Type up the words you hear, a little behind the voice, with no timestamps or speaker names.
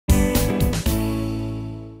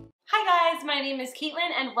Hi guys, my name is Caitlin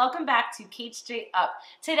and welcome back to Cait Xo.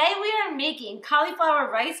 Today we are making cauliflower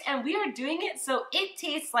rice and we are doing it so it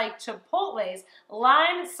tastes like Chipotle's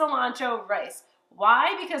lime cilantro rice.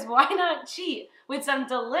 Why? Because why not cheat with some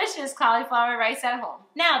delicious cauliflower rice at home?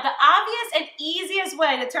 Now, the obvious and easiest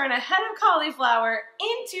way to turn a head of cauliflower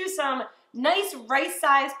into some nice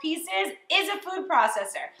rice-sized pieces is a food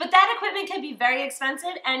processor. But that equipment can be very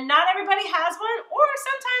expensive and not everybody has one, or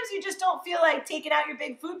sometimes you just don't feel like taking out your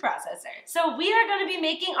big food processor. So we are going to be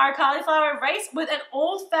making our cauliflower rice with an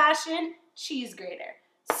old-fashioned cheese grater.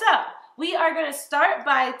 So we are going to start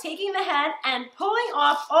by taking the head and pulling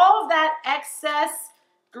off all of that excess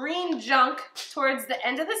green junk towards the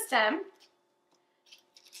end of the stem,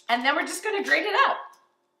 and then we're just going to grate it up.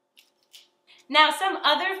 Now, some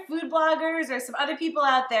other food bloggers or some other people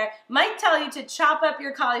out there might tell you to chop up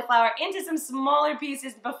your cauliflower into some smaller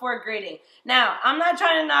pieces before grating. Now, I'm not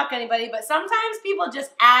trying to knock anybody, but sometimes people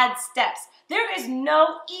just add steps. There is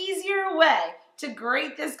no easier way to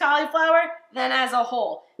grate this cauliflower than as a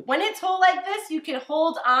whole. When it's whole like this, you can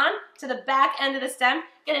hold on to the back end of the stem,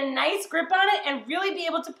 get a nice grip on it, and really be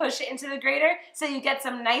able to push it into the grater so you get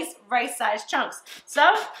some nice rice-sized chunks.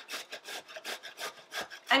 So,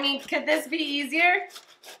 I mean, could this be easier?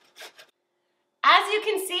 As you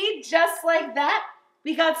can see, just like that,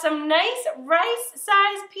 we got some nice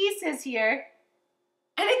rice-sized pieces here,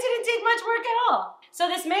 and it didn't take much work at all. So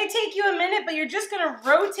this may take you a minute, but you're just gonna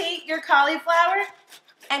rotate your cauliflower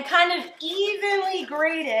and kind of evenly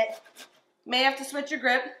grate it. May have to switch your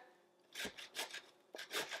grip.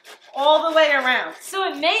 All the way around. So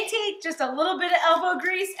it may take just a little bit of elbow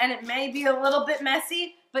grease and it may be a little bit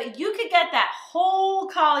messy, but you could get that whole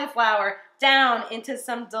cauliflower down into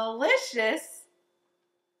some delicious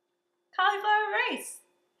cauliflower rice.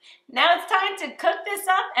 Now it's time to cook this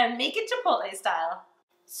up and make it Chipotle style.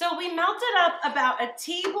 So we melted up about a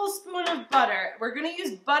tablespoon of butter. We're gonna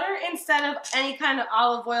use butter instead of any kind of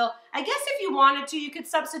olive oil. I guess if you wanted to, you could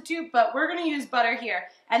substitute, but we're gonna use butter here.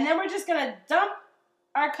 And then we're just gonna dump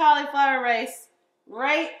our cauliflower rice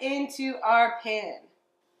right into our pan.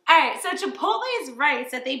 Alright, so Chipotle's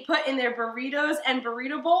rice that they put in their burritos and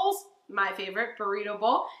burrito bowls, my favorite burrito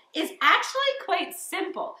bowl, is actually quite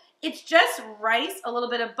simple. It's just rice, a little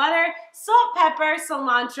bit of butter, salt, pepper,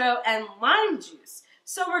 cilantro, and lime juice.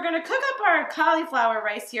 So we're going to cook up our cauliflower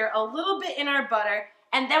rice here a little bit in our butter,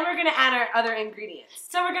 and then we're going to add our other ingredients.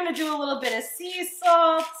 So we're going to do a little bit of sea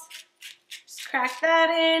salt, just crack that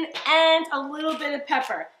in, and a little bit of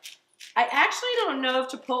pepper. I actually don't know if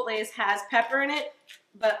Chipotle's has pepper in it,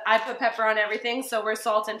 but I put pepper on everything, so we're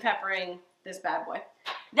salt and peppering this bad boy.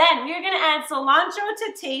 Then we're going to add cilantro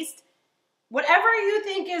to taste. Whatever you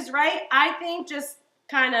think is right, I think just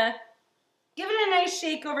kind of give it a nice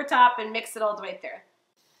shake over top and mix it all the way through.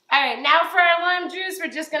 Alright, now for our lime juice,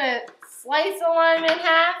 we're just going to slice the lime in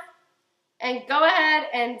half and go ahead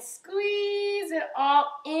and squeeze it all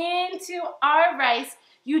into our rice.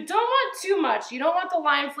 You don't want too much. You don't want the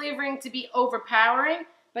lime flavoring to be overpowering,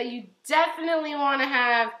 but you definitely want to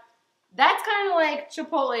have, that's kind of like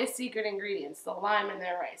Chipotle's secret ingredients, the lime in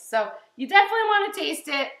their rice. So you definitely want to taste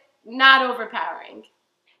it, not overpowering.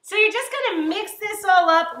 So you're just going to mix this all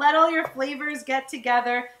up, let all your flavors get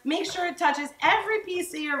together, make sure it touches every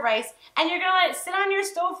piece of your rice, and you're going to let it sit on your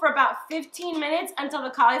stove for about 15 minutes until the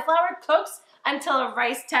cauliflower cooks until a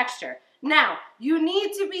rice texture. Now, you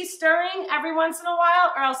need to be stirring every once in a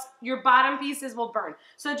while or else your bottom pieces will burn.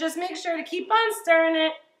 So just make sure to keep on stirring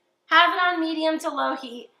it, have it on medium to low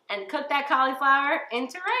heat, and cook that cauliflower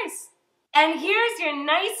into rice. And here's your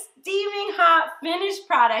nice steaming hot finished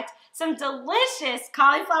product, some delicious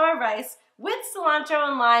cauliflower rice with cilantro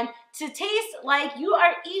and lime to taste like you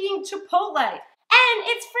are eating Chipotle. And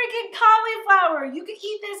it's freaking cauliflower. You could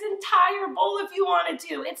eat this entire bowl if you wanted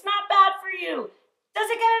to. It's not bad for you. Does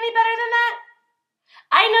it get any better than that?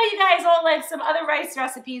 I know you guys all like some other rice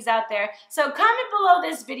recipes out there, so comment below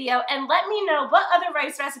this video and let me know what other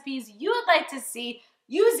rice recipes you would like to see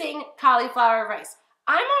using cauliflower rice.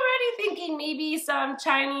 I'm already thinking maybe some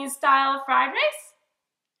Chinese style fried rice.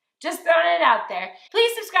 Just throwing it out there.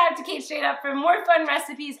 Please subscribe to Cait Xo for more fun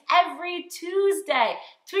recipes every Tuesday.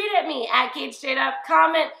 Tweet at me at Cait Xo,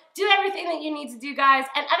 comment, do everything that you need to do, guys.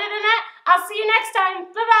 And other than that, I'll see you next time.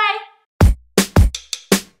 Bye-bye.